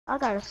I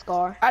got a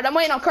scar. Alright, I'm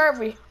waiting on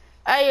Curvy.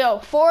 Hey, yo,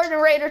 Ford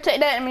and Raider take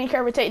that, and me and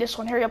Curvy take this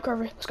one. Hurry up,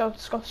 Curvy. Let's go,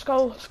 let's go, let's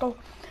go, let's go.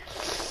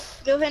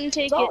 Go ahead and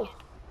take it.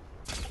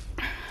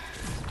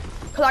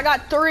 Cause I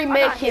got 3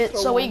 med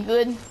kits, so we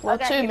good. Well,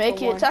 2 med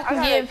kits. I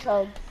can give.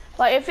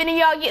 Like, if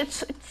any of y'all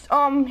gets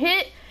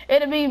hit,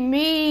 it'll be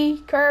me,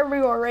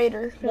 Curvy, or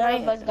Raider.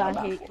 None of us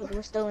got hit because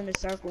we're still in the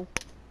circle.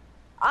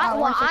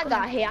 I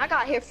got hit. I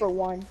got hit for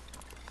 1.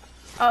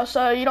 Oh,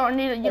 so you don't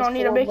need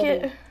a big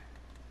hit.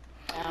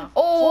 Yeah.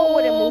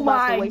 Oh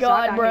my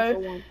God,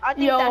 bro! I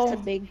think that's a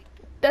big.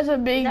 That's a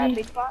big. Is that a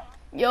big pot?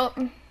 Yup.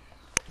 Nice.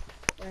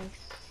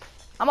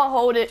 I'm gonna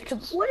hold it.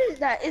 Cause what is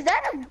that? Is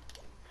that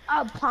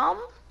a pump?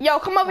 Yo,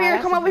 come over here.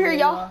 Come over here,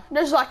 y'all.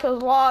 There's like a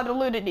lot of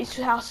loot at these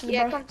houses.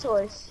 Yeah, bro. come to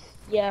us.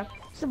 Yeah,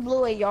 it's a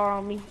blue AR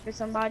on me for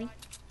somebody.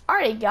 I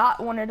already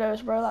got one of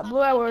those, bro. Like blue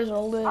ARs are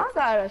lit. I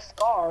got a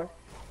scar.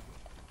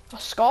 A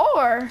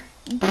scar?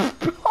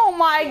 Oh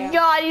my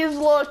God, he's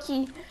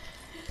lucky.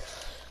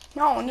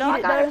 No,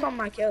 I got it from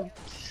my kill.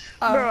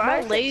 Bro,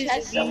 I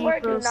laser beam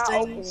those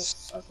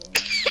things.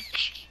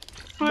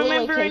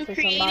 Remember in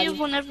creative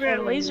whenever I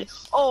laser.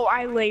 Oh,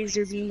 I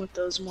laser beam with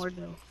those more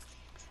though.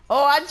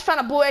 Oh, I just found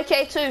a blue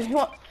AK too.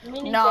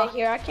 No.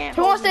 Here, I can't.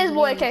 Who wants this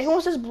blue AK? Who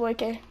wants this blue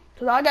AK?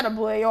 Cause I got a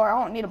blue AR.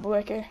 I don't need a blue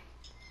AK.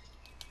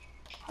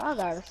 I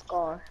got a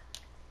scar.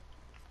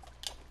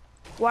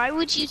 Why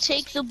would you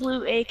take the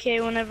blue AK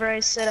whenever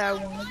I said I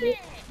wanted it?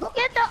 Go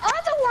get the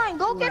other one.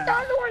 Go get the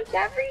other one,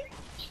 Jeffrey.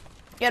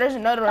 Yeah, there's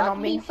another one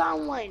on me. We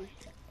found one.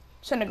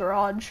 It's in the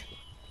garage.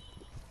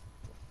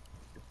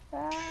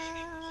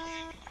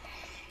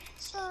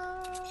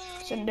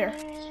 It's in there.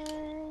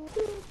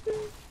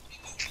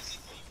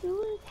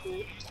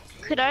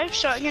 Could I have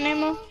shotgun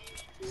ammo?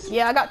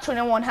 Yeah, I got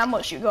 21. How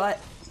much you got?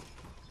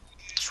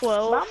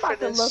 12. I'm about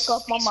to look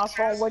up on my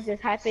phone what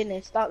just happened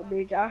in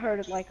Stockbridge. I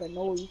heard like a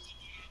noise.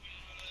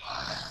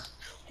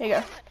 Here you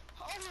go.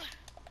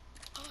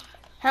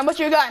 How much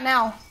you got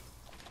now?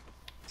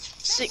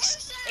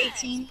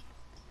 18.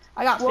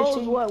 I got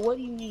 15. What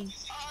do you need?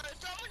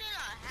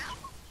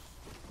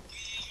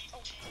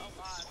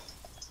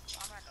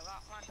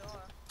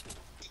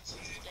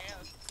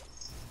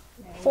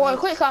 Boy,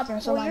 quit copying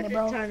somebody,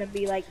 bro. Trying to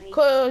be like me.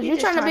 Cause you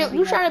trying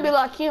to be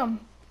like him.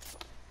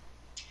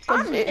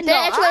 If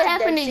that actually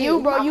happened to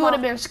you, bro, you would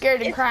have been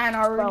scared and crying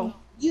already. Bro,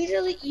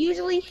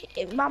 usually,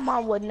 if my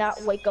mom would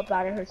not wake up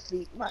out of her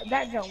sleep.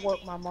 That don't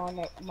work. My mom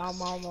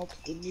woke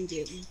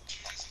immediately.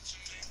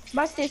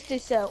 My sister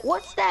said,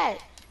 "What's that?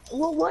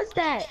 What was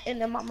that?"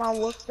 And then my mom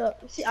woke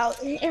up.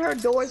 And her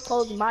door's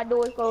closed, and my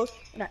door's closed.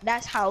 And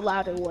that's how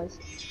loud it was.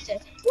 She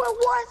said, "What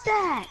was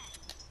that?"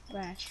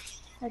 Man,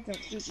 that don't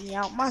freak me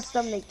out. My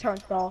stomach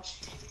turned off.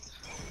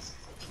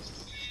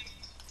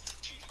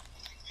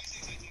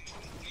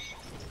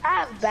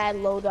 I have bad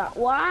loadout.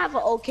 Well, I have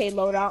an okay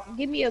loadout.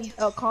 Give me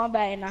a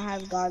combat and I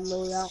have God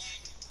loadout.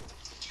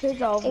 Here's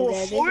over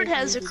there. Ford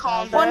has a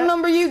combat. What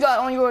number you got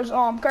on yours?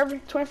 Kirby?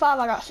 25.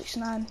 I got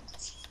 69.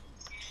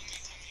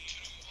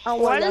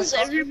 Why does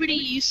everybody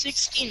use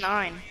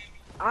 69?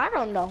 I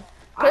don't know.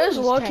 It's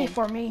lucky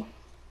for me.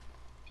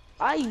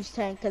 I use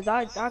 10 because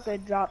I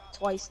could drop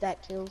twice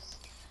that kills.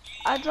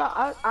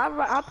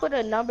 I put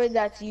a number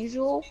that's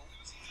usually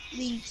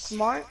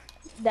smart,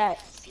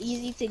 that's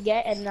easy to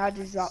get, and I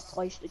just drop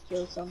twice the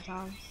kill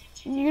sometimes.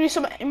 You need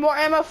some more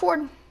ammo,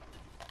 Ford?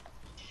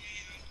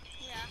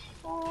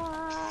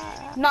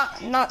 Yeah.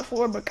 Not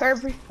Ford, but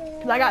Kirby.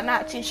 Cause I got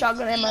 19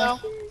 shotgun ammo. No.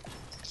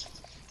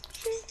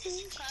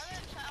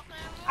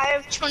 I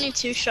have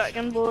 22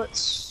 shotgun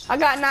bullets. I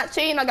got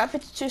 19, I got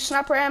 52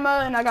 sniper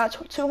ammo, and I got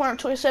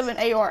 227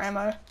 AR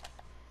ammo.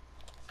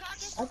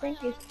 I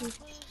think it's...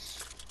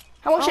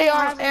 How much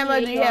AR ammo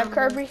do you have,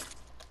 Kirby?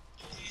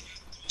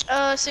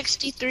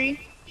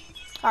 63.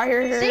 Alright,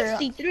 here.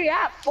 63, I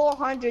have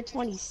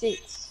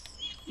 426.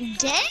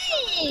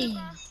 Dang!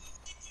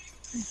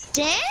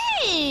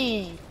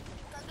 Dang!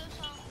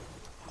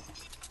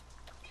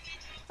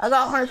 I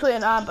got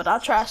 129, but I'll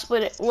try to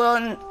split it. Well,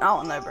 I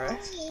don't know, bro.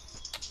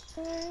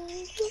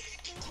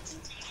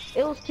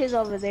 It was kids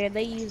over there.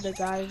 They used the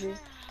geyser.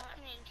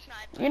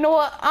 You know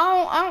what?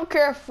 I don't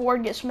care if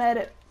Ford gets mean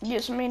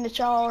to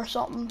y'all or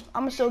something.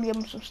 I'm gonna still give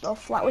him some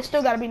stuff. Like, we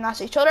still gotta be nice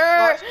to each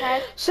other.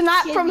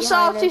 Snipe from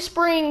Salty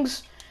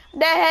Springs.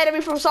 That had to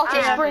be from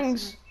Salty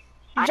Springs.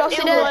 Did y'all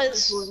see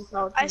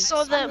that? I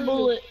saw that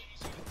bullet.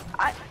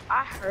 I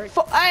heard.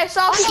 Hey,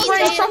 Salty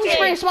Springs.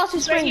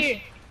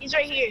 He's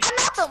right here.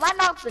 I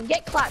knocked him.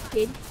 Get clapped,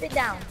 kid. Sit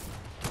down.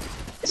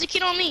 There's a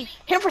kid on me.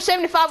 Hit him for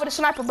 75 with a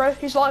sniper, bro.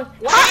 He's low. Wow.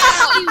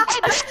 Hey, back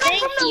up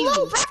from the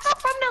loot. Back up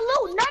from the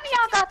loot. None of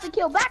y'all got the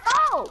kill. Back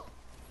up.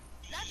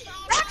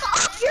 Back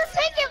up. You're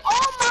taking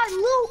all my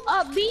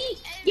loot, B.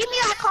 Give me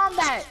that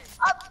combat.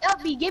 Up,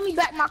 B. Give me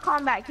back my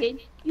combat, kid.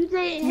 You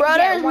didn't. Bro,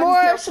 there's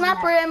more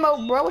sniper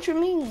ammo, bro. What you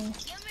mean?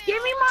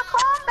 Give me my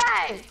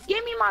combat.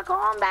 Give me my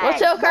combat. Well,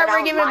 tell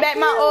Kirby give me back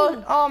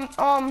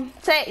my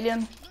tag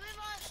then.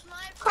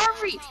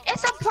 Kirby,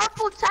 it's a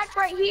purple tag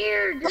right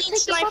here.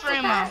 Sniper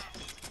ammo.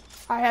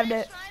 I have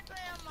that.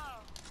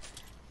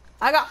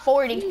 I got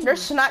 40. There's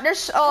semi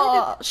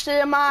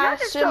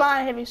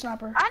heavy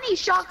sniper. I need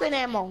shotgun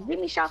ammo. Give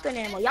me shotgun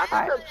ammo. Y'all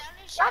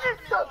just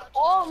took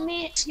all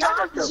men.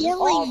 Stop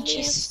yelling.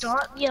 Just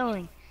stop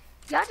yelling.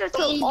 Y'all just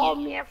took all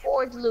men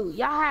forward's loot.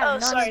 Y'all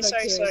have none of the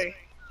kills sorry.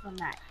 from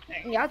that.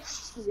 Y'all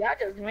just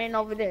ran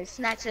over there,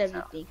 snatched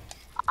everything.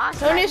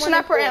 Who needs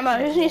sniper ammo?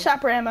 Who needs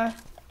sniper ammo?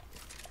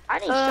 I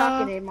need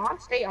shotgun ammo. I'll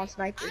stay on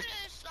sniper.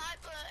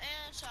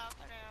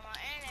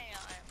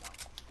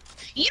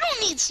 You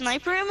don't need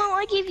sniper ammo.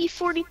 I gave you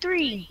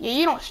 43. Yeah,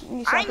 you don't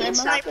need I need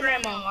sniper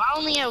ammo. I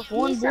only have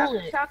one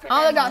bullet. I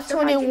only got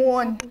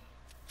 21.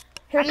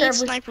 Here, I need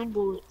sniper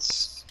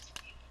bullets.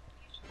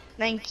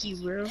 Thank you,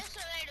 bro.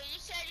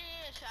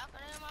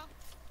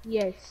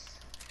 Yes.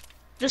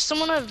 Does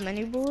someone have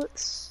mini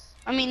bullets?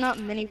 I mean, not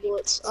mini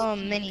bullets.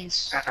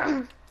 Minis.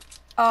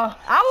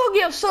 I will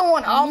give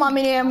someone all my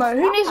mini ammo.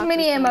 Who needs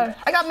mini ammo?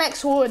 I got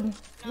max wood.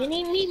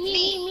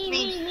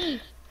 Me.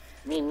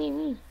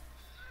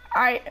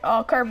 Alright,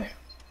 Kirby.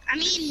 I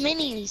need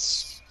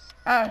minis.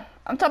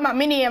 I'm talking about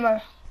mini ammo.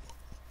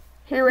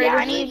 Here, Raider.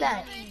 Yeah, I need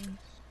that.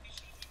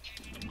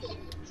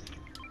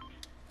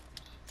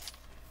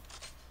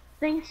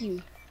 Thank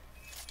you.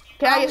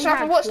 Can I get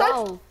sniper bullets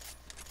though?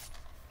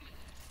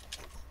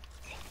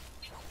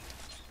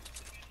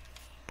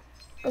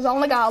 Cause I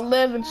only got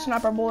 11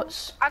 sniper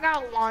bullets. I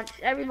got a launch.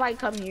 Everybody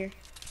come here.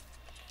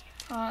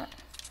 Alright.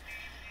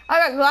 I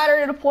got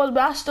glider deployed,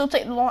 but I still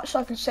take the launch so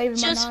I can save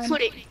my 9. Just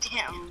put it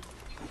down.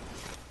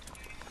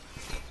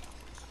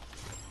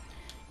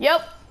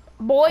 Yep.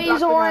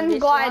 Boys on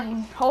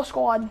gliding. Whole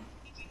squad.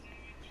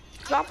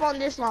 Drop on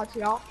this launch,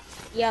 y'all.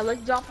 Yeah,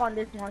 let's drop on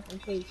this launch in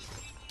case.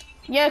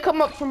 Yeah,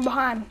 come up from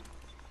behind.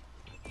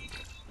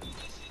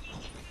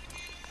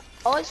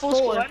 Oh, it's full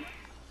 4. squad.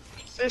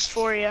 There's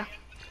 4, yeah.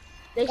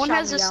 One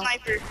has a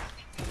sniper.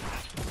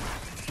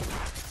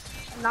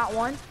 Not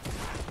one.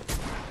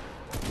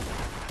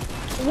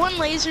 One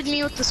lasered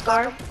me with the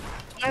scar.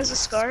 One has a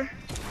scar.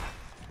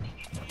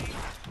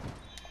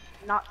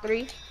 Not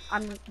 3.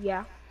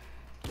 Yeah.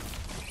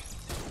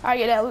 I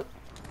get that loot.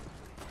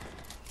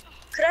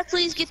 Could I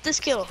please get this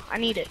kill? I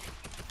need it.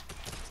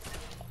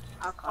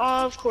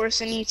 Oh, of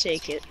course, and you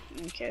take it.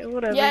 Okay,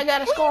 whatever. Yeah, I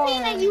got a scar. What do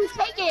you mean that you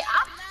take it?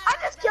 I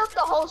just killed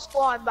the whole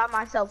squad by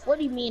myself. What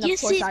do you mean?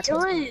 Yes, of course it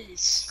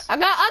does.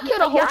 I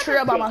killed a whole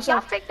trio by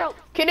myself.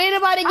 Can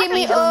anybody give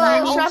me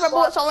sniper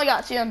bullets? I only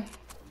got 10.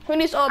 Who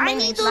needs minis? I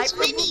need those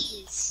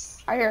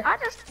minis. Right here. What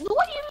do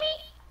you mean?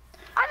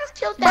 I just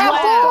killed that whole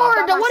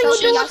squad by what are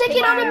you myself. doing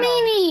taking out the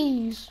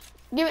minis?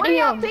 Give it What to are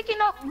y'all him.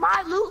 picking up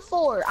my loot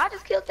for? I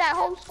just killed that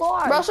whole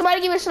squad. Bro,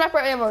 somebody give me sniper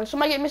ammo.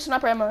 Somebody get me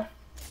sniper ammo.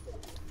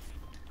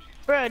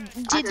 Bro,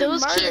 did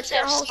those kids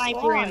have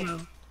sniper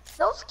ammo?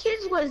 Those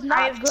kids was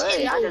not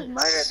good. I just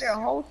murdered their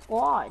whole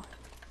squad.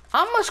 I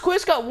almost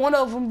quiz got one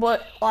of them,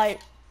 but like,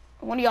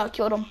 one of y'all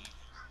killed them.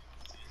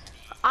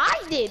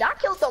 I did. I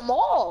killed them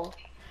all.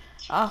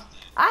 I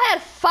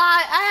had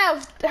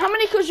 5. How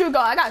many kills you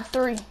got? I got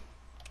 3.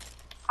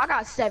 I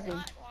got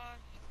 7.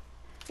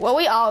 Well,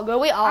 we all good.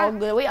 We all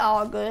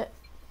good.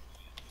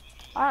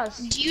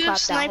 Do you have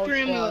sniper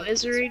ammo,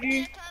 Ezra?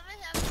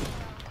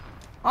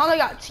 I only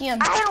got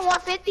 10. I hit him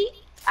 150.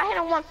 I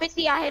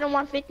hit him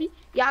 150.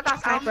 Yeah, I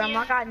got sniper ammo.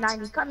 I got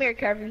 90. Come here,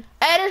 Kevin.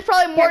 And there's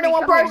probably more than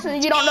one person,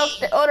 and you don't know if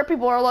the other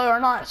people are low or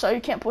not, so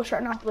you can't push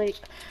right now. Wait.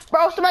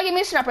 Bro, somebody give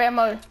me sniper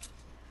ammo.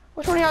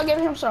 Which one of y'all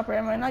giving him sniper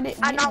ammo? And I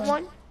didn't. I got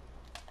one.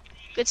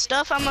 Good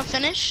stuff. I'ma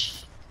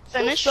finish.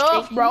 Good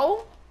stuff,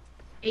 bro.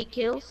 8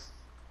 kills.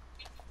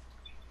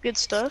 Good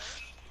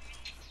stuff.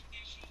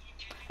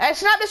 Hey,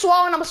 snap this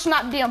wall and I'ma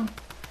snap them.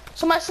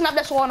 Somebody snap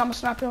this wall and I'ma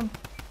snap him.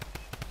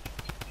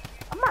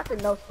 I'm about to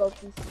no scope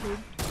this kid.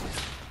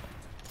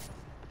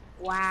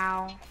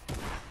 Wow.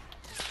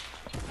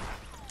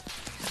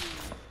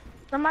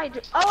 Somebody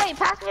oh wait,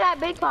 pass me that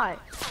big pot.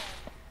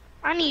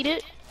 I need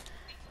it.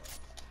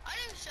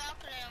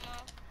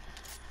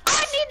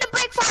 I need the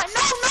big pot.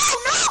 No.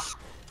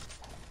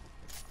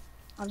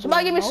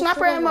 Somebody give me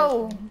sniper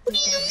ammo. What do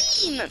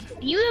you mean?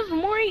 You have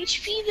more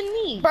HP than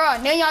me. Bro,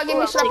 none of y'all give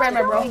me sniper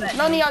ammo, bro.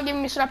 None of y'all give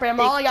me sniper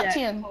ammo. I only got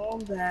 10.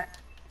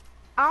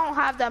 I don't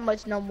have that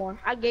much no more.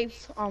 I gave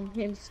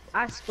him.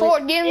 I split.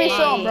 Ford, give me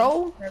some,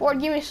 bro.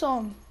 Ford, give me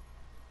some.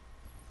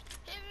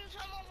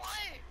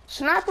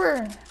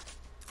 Sniper.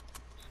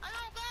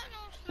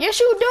 Yes,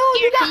 you do.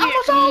 You got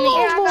almost all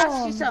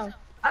of them.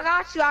 I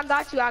got you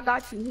some. I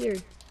got you. Here.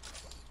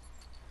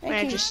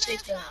 Man, just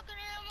take that.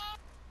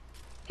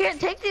 Here,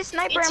 take this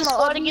sniper ammo. It's a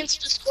squad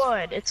against a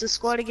squad. It's a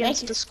squad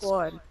against a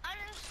squad.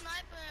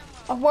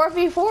 A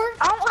 4v4?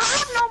 I don't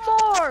have no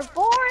more.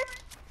 4?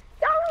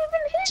 Y'all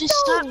even hit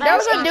Just those. There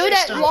was a dude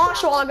that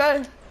launched a while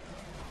ago.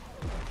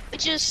 I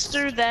just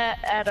threw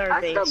that at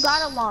our base. I still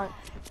got a launch.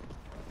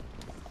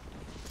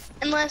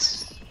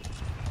 Unless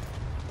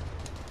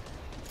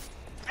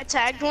I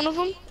tagged one of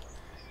them.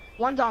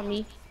 One's on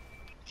me.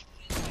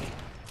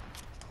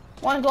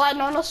 One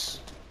gliding on us.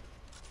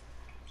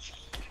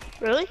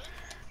 Really?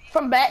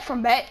 From back.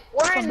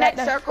 We're in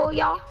next circle,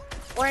 y'all.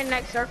 We're in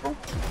next circle.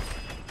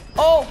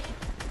 Oh,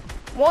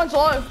 one's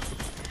low.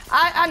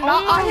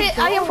 I hit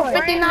him for We're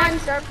in 59. that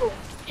circle.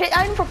 I hit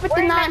him for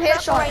We're in 59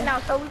 that circle headshot. right now,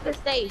 so we can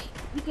stay.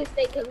 We can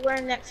stay because we're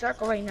in that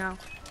circle right now.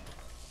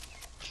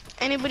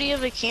 Anybody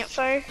have a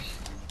campfire?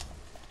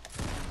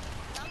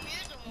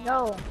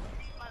 No.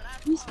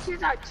 These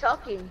kids are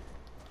chucking.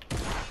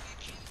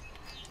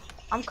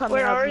 I'm coming.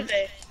 Where up. are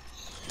they?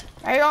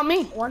 Right on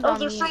me. One's Oh, on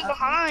they're me from and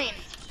behind.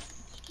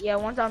 Yeah,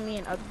 one's on me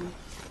and Ugly.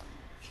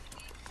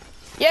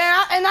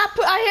 Yeah, and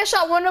I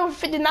headshot one over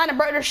 59 and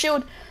broke their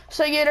shield.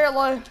 So yeah, they're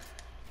low.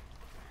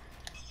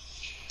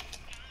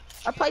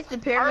 I placed the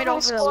Our pyramid whole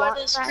over the squad lot.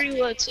 is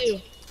pretty low too.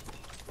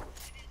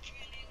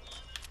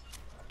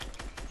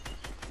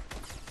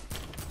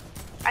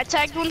 I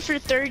tagged one for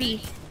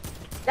 30.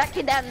 That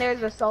kid down there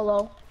is a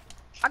solo.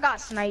 I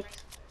got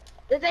sniped.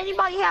 Does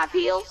anybody have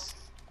heals?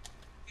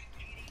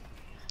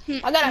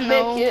 I got a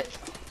No. big kit.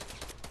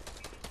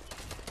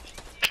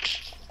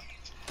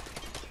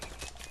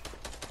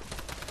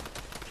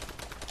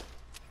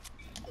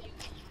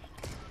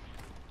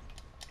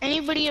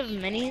 Anybody have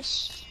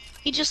minis?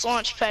 He just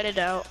launch padded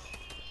out.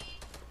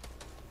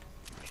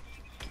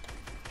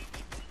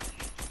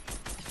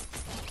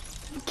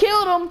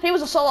 Killed him. He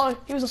was a solo.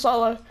 He was a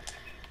solo.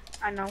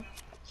 I know.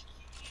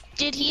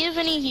 Did he have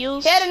any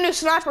heals? He had a new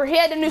sniper. He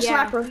had a new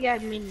sniper. He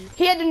had minis.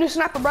 He had the new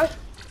sniper, bro.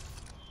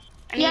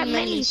 I He had need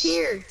minis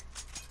here.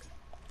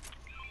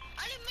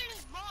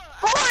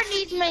 Ford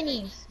needs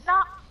minis.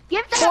 No,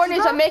 give that. Ford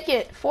needs a bro. make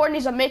it. Ford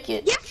needs a make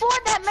it. Give Ford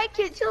that make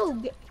it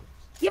too.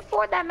 Give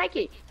Ford that make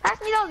it. Pass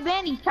me those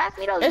bandies. Pass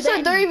me those It's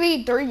a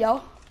bandies. 3v3,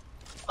 y'all.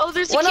 Oh,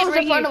 there's a One kid of us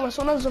right in front here. of us.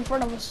 One of us in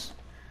front of us.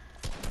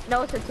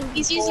 No, it's a 2v4.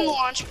 He's using the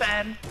launch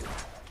pad.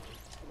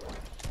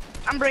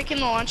 I'm breaking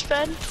the launch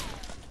pad.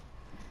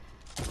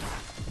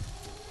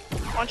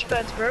 Launch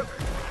pad's broke.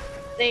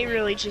 They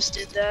really just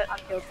did that. I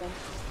killed them.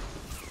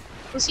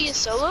 Was he a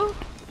solo?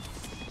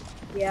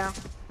 Yeah.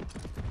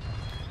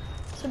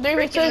 It's a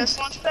Breaking 3v2. this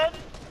launch pad?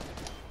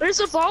 There's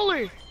a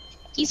baller.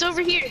 He's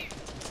over here.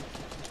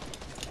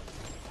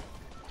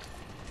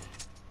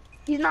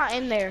 He's not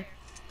in there.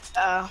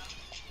 Uh,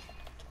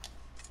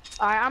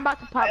 Alright, I'm about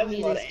to pop I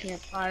me have this one.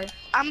 campfire.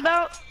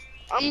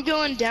 I'm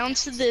going down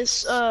to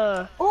this,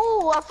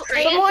 Ooh,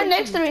 Someone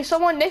next to me.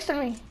 Someone next to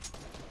me.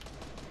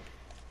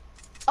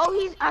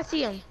 Oh, I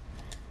see him.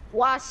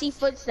 Well, I see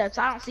footsteps.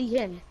 I don't see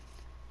him.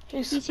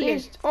 He's here.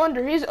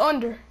 under. He's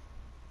under.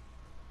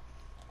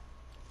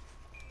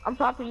 I'm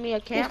popping me a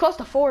He's camp. close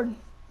to Ford.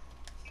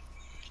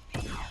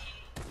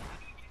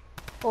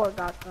 Ford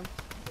got them.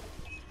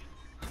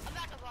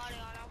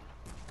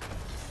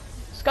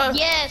 Let's go.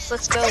 yes,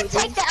 let's go, Take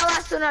dude. the L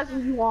as soon as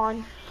you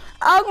want.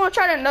 I was gonna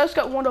try to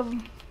no-scope one of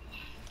them.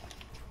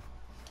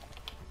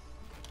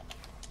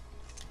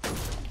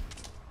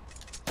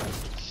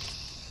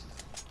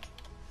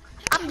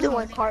 I'm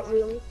doing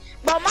cartwheeling.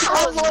 But my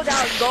whole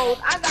loadout is gold.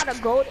 I got a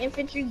gold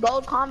infantry,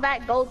 gold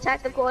combat, gold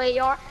tactical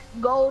AR,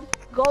 gold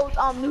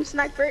new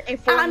sniper, and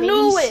 4 I knew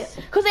minis.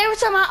 it. Cause every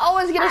time I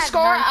always get I a had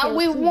score, 9 kills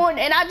we too. won.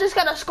 And I just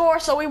got a score,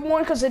 so we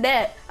won cause of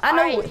that. I knew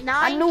Alright, it. 9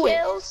 I knew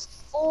kills,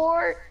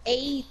 4,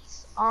 8.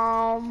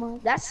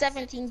 That's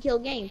 17 kill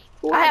game.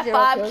 Who it. I has had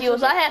 0 5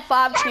 kills. I had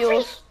 5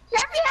 kills.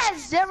 Jeffrey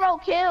has 0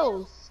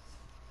 kills.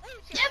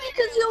 Yeah,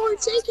 because you were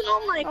taking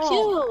all my Oh.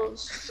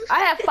 kills. I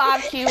had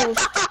 5 kills.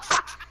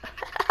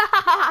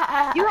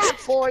 You had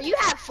 4. You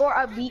had 4.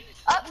 Upbeat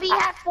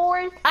had 4.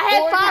 I had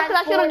Ford 5 'cause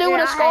I couldn't 4, do with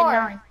and a I had score.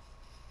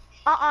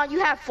 9. You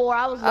had 4.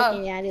 I was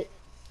looking at it.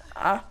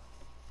 Uh,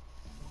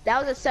 That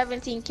was a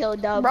 17 kill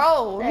dub.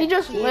 bro, he That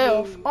just kid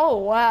left. is- Oh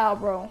wow,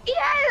 bro. He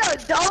had a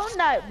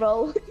donut,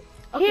 bro.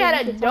 He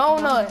had we a can talk about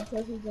donut. him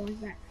because he's going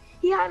back.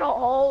 He had a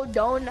whole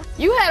donut.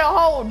 You had a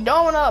whole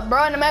donut,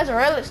 bro, and a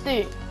mozzarella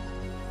stick.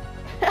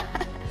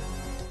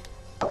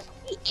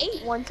 He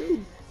ate one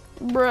too.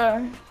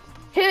 Bruh.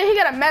 He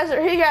got a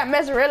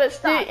mozzarella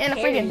stick and a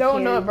freaking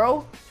donut,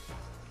 bro.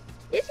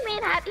 This man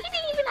he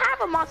didn't even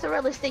have a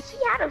mozzarella stick. He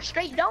had a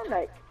straight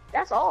donut.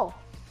 That's all.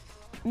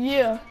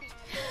 Yeah.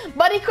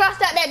 But he crossed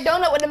out that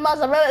donut with the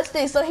mozzarella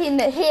stick, so he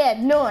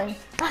had none.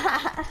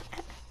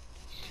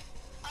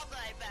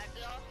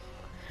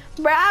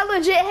 Bro, I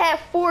legit had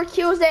 4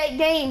 kills that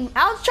game.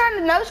 I was trying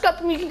to no-scope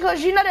him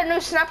because you know that new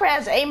sniper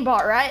has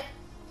aimbot, right?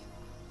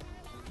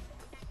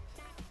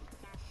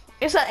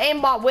 It's an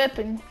aimbot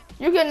weapon.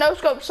 You can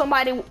no-scope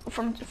somebody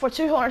for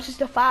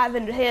 265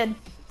 in the head.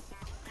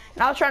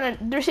 And I was trying to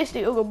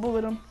 360 ooga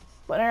booga them,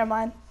 but never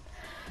mind.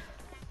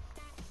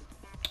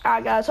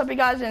 Alright guys, hope you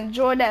guys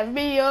enjoyed that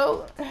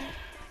video.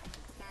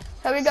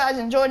 Hope you guys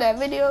enjoyed that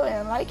video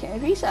and like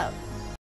and peace out.